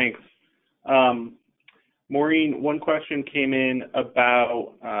 Great, thanks. Maureen, one question came in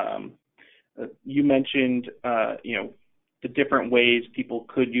about, you mentioned, the different ways people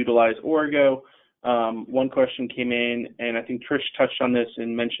could utilize Origo. One question came in, and I think Trish touched on this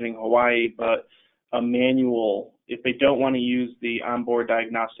in mentioning Hawaii, but a manual, if they don't want to use the onboard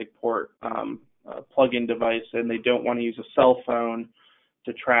diagnostic port plug-in device and they don't want to use a cell phone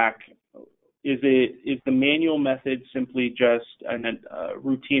to track, is the manual method simply just a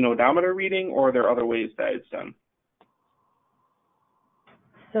routine odometer reading, or are there other ways that it's done?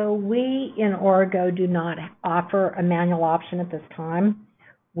 So we in Origo do not offer a manual option at this time.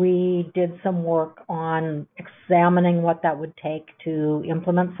 We did some work on examining what that would take to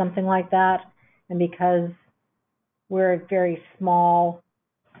implement something like that. And because we're a very small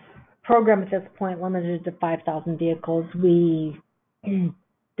program at this point, limited to 5,000 vehicles, we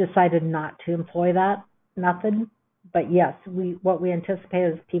decided not to employ that method. But yes, what we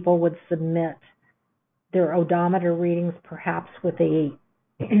anticipate is people would submit their odometer readings, perhaps with a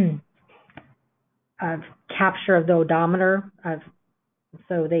capture of the odometer,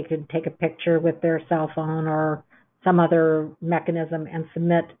 so they could take a picture with their cell phone or some other mechanism and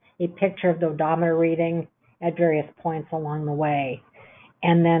submit a picture of the odometer reading at various points along the way.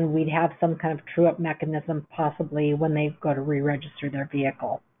 And then we'd have some kind of true-up mechanism possibly when they go to re-register their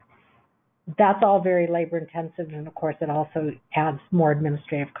vehicle. That's all very labor-intensive, and of course it also adds more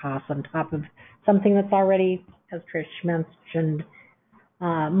administrative costs on top of something that's already, as Trish mentioned,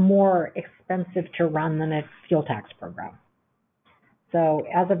 more expensive to run than a fuel tax program. So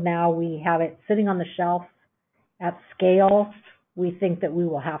as of now, we have it sitting on the shelf at scale. We think that we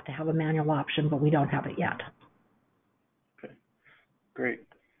will have to have a manual option, but we don't have it yet. Okay, great.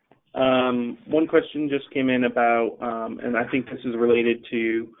 One question just came in about, and I think this is related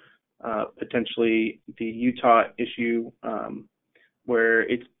to potentially the Utah issue, where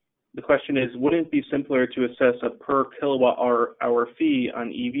the question is, wouldn't it be simpler to assess a per kilowatt hour fee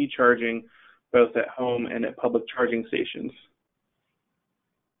on EV charging, both at home and at public charging stations?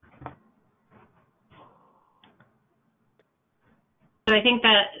 So I think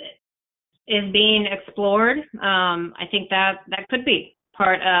that is being explored. I think that could be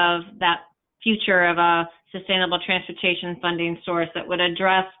part of that future of a sustainable transportation funding source that would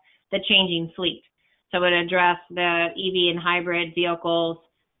address the changing fleet. So it would address the EV and hybrid vehicles,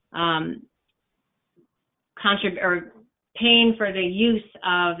 or paying for the use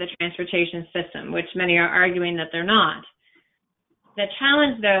of the transportation system, which many are arguing that they're not. The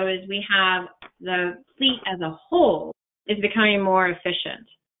challenge, though, is we have the fleet as a whole is becoming more efficient.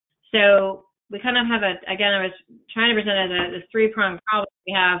 So we kind of have I was trying to present it as a three-pronged problem.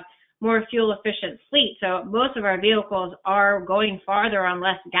 We have more fuel-efficient fleet, so most of our vehicles are going farther on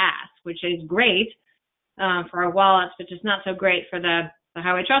less gas, which is great for our wallets, but just not so great for the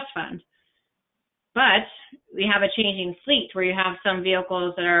Highway Trust Fund. But we have a changing fleet where you have some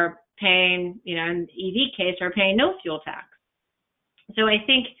vehicles that are paying, in the EV case, are paying no fuel tax. So I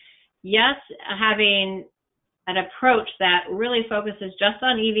think, yes, having an approach that really focuses just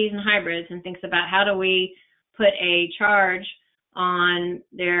on EVs and hybrids and thinks about how do we put a charge on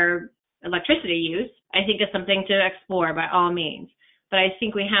their electricity use, I think is something to explore by all means. But I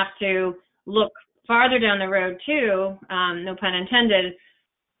think we have to look farther down the road too, no pun intended,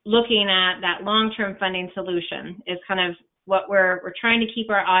 looking at that long-term funding solution is kind of what we're trying to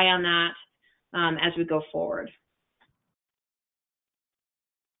keep our eye on that as we go forward.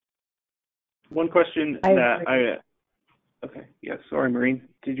 One question okay, yes, sorry, Maureen,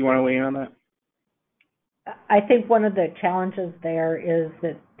 did you want to weigh in on that? I think one of the challenges there is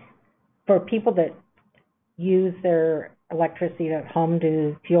that for people that use their electricity at home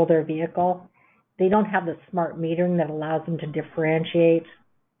to fuel their vehicle, they don't have the smart metering that allows them to differentiate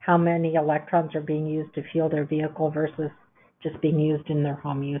how many electrons are being used to fuel their vehicle versus just being used in their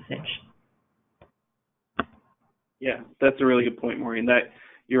home usage. Yeah, that's a really good point, Maureen.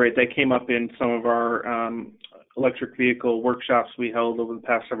 You're right, that came up in some of our electric vehicle workshops we held over the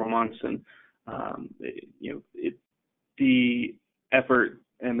past several months, and the effort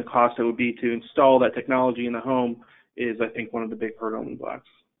and the cost that would be to install that technology in the home is, I think, one of the big hurdling blocks.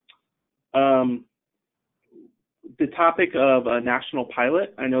 The topic of a national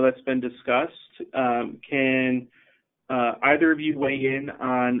pilot, I know that's been discussed. Can either of you weigh in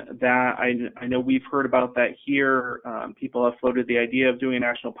on that? I know we've heard about that here. People have floated the idea of doing a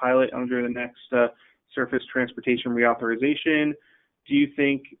national pilot under the next surface transportation reauthorization. Do you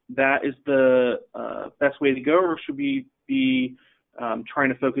think that is the best way to go, or should we be trying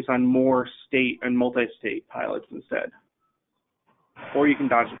to focus on more state and multi-state pilots instead? Or you can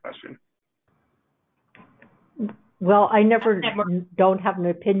dodge the question. Well, I don't have an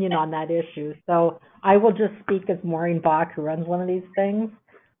opinion on that issue, so I will just speak as Maureen Bach, who runs one of these things.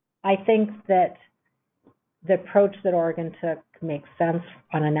 I think that the approach that Oregon took makes sense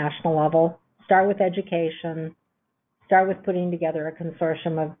on a national level. Start with education, start with putting together a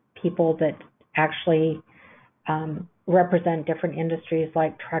consortium of people that actually represent different industries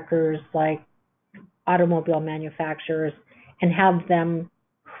like truckers, like automobile manufacturers, and have them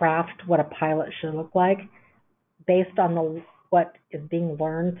craft what a pilot should look like, based on what is being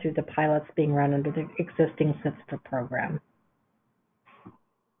learned through the pilots being run under the existing CITSPA program.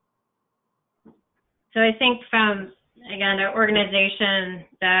 So I think from, again, an organization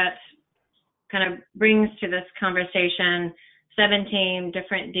that kind of brings to this conversation 17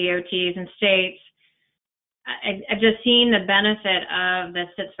 different DOTs and states, I've just seen the benefit of the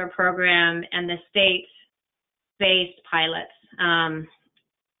CITSPA program and the state-based pilots.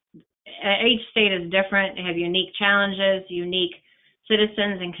 Each state is different. They have unique challenges, unique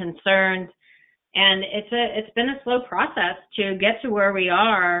citizens and concerns, and it's been a slow process to get to where we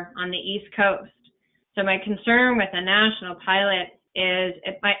are on the East Coast. So my concern with a national pilot is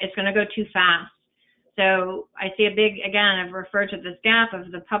it's going to go too fast. So I see a big, again, I've referred to this gap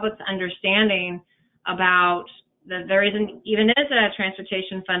of the public's understanding about that there is a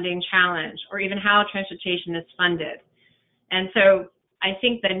transportation funding challenge, or even how transportation is funded. And so I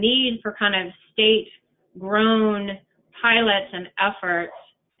think the need for kind of state-grown pilots and efforts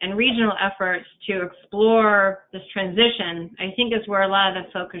and regional efforts to explore this transition, I think is where a lot of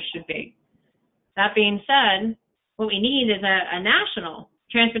the focus should be. That being said, what we need is a national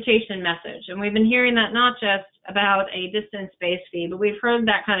transportation message. And we've been hearing that not just about a distance-based fee, but we've heard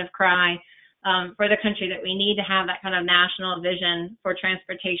that kind of cry for the country that we need to have that kind of national vision for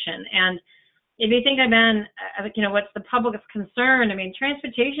transportation. And if you think what's the public's concern? I mean,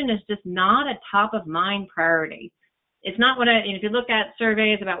 transportation is just not a top of mind priority. It's not if you look at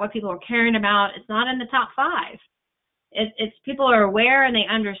surveys about what people are caring about, it's not in the top 5. It's people are aware and they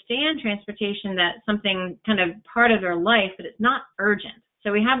understand transportation, that's something kind of part of their life, but it's not urgent.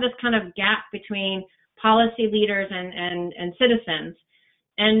 So we have this kind of gap between policy leaders and citizens.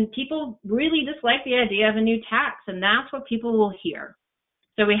 And people really dislike the idea of a new tax, and that's what people will hear.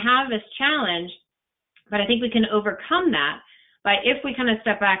 So we have this challenge, but I think we can overcome that by, if we kind of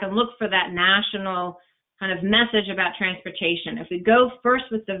step back and look for that national kind of message about transportation. If we go first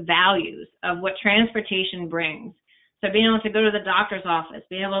with the values of what transportation brings, so being able to go to the doctor's office,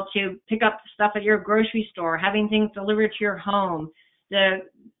 being able to pick up stuff at your grocery store, having things delivered to your home,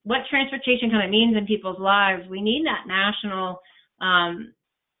 what transportation kind of means in people's lives, we need that national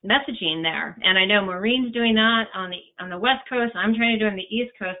messaging there. And I know Maureen's doing that on the West Coast. I'm trying to do it on the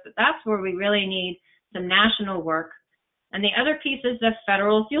East Coast, but that's where we really need some national work. And the other piece is the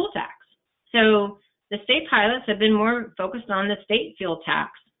federal fuel tax. So the state pilots have been more focused on the state fuel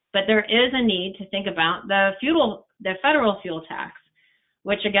tax, but there is a need to think about the federal fuel tax,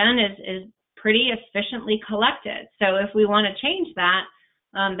 which again is pretty efficiently collected. So if we want to change that,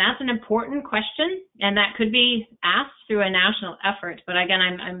 that's an important question, and that could be asked through a national effort. But again,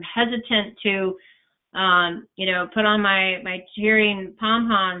 I'm hesitant to, put on my cheering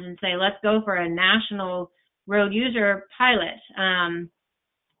pom-poms and say, let's go for a national road user pilot. I'm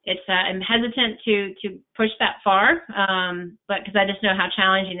hesitant to push that far, but because I just know how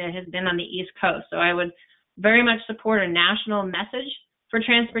challenging it has been on the East Coast. So I would very much support a national message for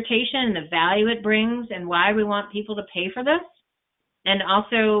transportation and the value it brings and why we want people to pay for this. And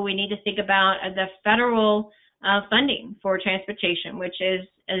also we need to think about the federal funding for transportation, which is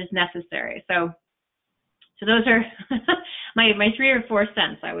necessary. So those are my 3 or 4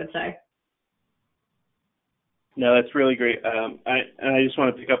 cents, I would say. No, that's really great. I just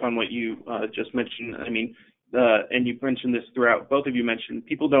want to pick up on what you just mentioned. I mean, and you mentioned this throughout, both of you mentioned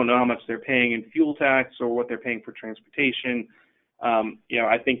people don't know how much they're paying in fuel tax or what they're paying for transportation.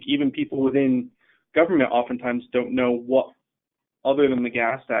 I think even people within government oftentimes don't know what, other than the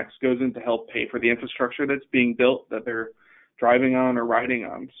gas tax, goes in to help pay for the infrastructure that's being built, that they're driving on or riding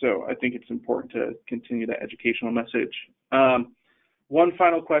on. So I think it's important to continue that educational message. One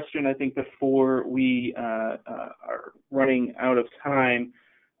final question, I think, before we are running out of time.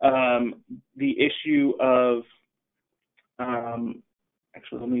 The issue of,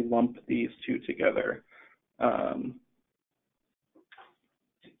 actually, let me lump these two together.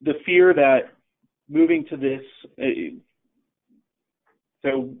 The fear that moving to this,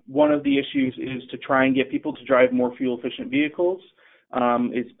 so one of the issues is to try and get people to drive more fuel-efficient vehicles.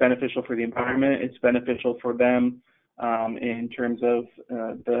 It's beneficial for the environment. It's beneficial for them in terms of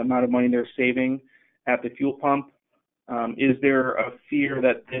the amount of money they're saving at the fuel pump. Is there a fear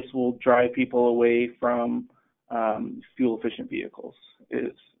that this will drive people away from fuel-efficient vehicles?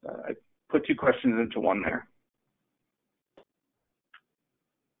 I put 2 questions into one there.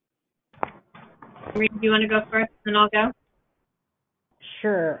 Do you want to go first, and I'll go?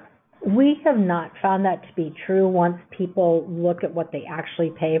 Sure. We have not found that to be true. Once people look at what they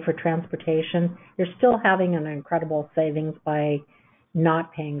actually pay for transportation, you're still having an incredible savings by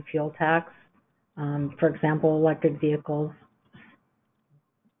not paying fuel tax. For example, electric vehicles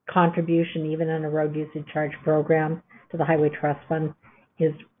contribution, even in a road usage charge program, to the Highway Trust Fund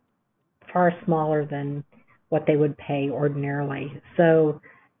is far smaller than what they would pay ordinarily. So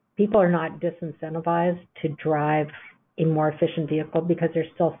people are not disincentivized to drive a more efficient vehicle because they're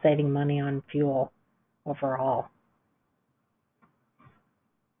still saving money on fuel overall.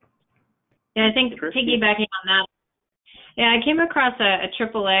 Yeah, I think piggybacking on that, I came across a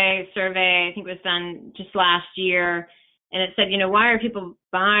AAA survey, I think it was done just last year, and it said, why are people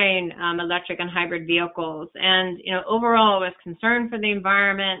buying electric and hybrid vehicles? And, overall it was concern for the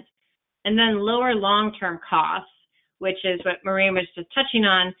environment, and then lower long-term costs, which is what Maureen was just touching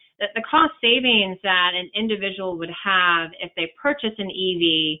on, that the cost savings that an individual would have if they purchase an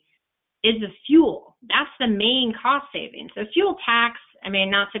EV is the fuel. That's the main cost savings. So fuel tax,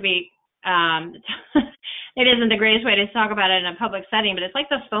 not to be, it isn't the greatest way to talk about it in a public setting, but it's like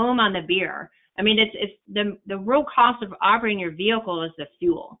the foam on the beer. It's the real cost of operating your vehicle is the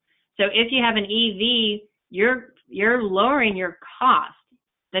fuel. So if you have an EV, you're lowering your cost.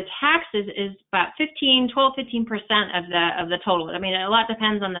 The tax is about 15% of the total. A lot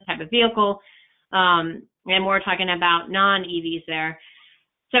depends on the type of vehicle, and we're talking about non-EVs there.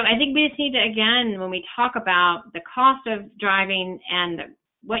 So I think we just need to, again, when we talk about the cost of driving and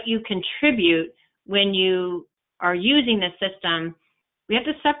what you contribute when you are using the system, we have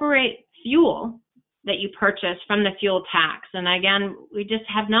to separate fuel that you purchase from the fuel tax. And again, we just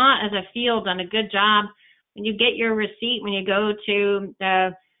have not, as a field, done a good job. When you get your receipt, when you go to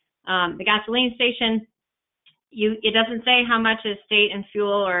the gasoline station, it doesn't say how much is state and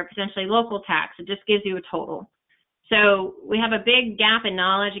fuel or potentially local tax. It just gives you a total. So we have a big gap in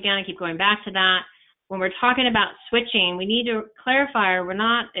knowledge. Again, I keep going back to that. when we're talking about switching, we need to clarify we're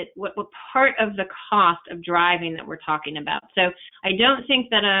not what part of the cost of driving that we're talking about. So I don't think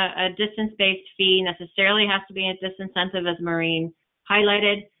that a distance-based fee necessarily has to be a disincentive, as Maureen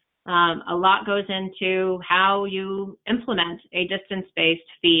highlighted. A lot goes into how you implement a distance-based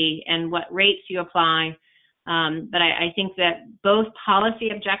fee and what rates you apply. But I think that both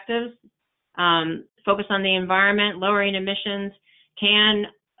policy objectives, focus on the environment, lowering emissions, can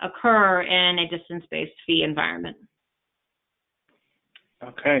occur in a distance-based fee environment.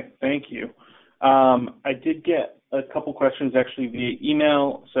 Okay, thank you. I did get a couple questions actually via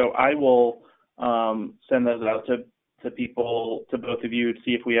email, so I will send those out to people, to both of you, to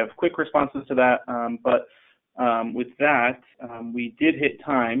see if we have quick responses to that. But with that, we did hit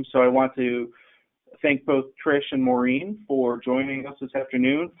time, so I want to thank both Trish and Maureen for joining us this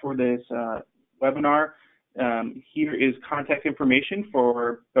afternoon for this webinar. Here is contact information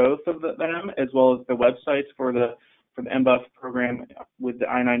for both of them, as well as the websites for the MBUF program with the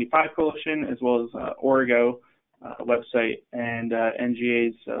I-95 Coalition, as well as Origo website and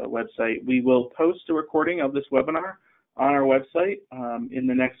NGA's website. We will post a recording of this webinar on our website in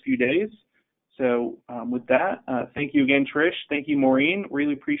the next few days. So with that, thank you again, Trish. Thank you, Maureen.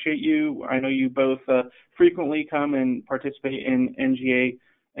 Really appreciate you. I know you both frequently come and participate in NGA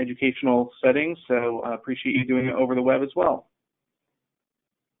educational settings, so appreciate you doing it over the web as well.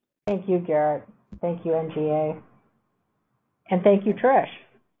 Thank you, Garrett. Thank you, NGA. And thank you, Trish.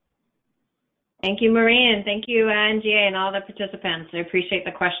 Thank you, Maureen, and thank you, NGA, and all the participants. I appreciate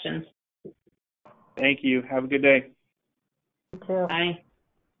the questions. Thank you. Have a good day. You too. Bye.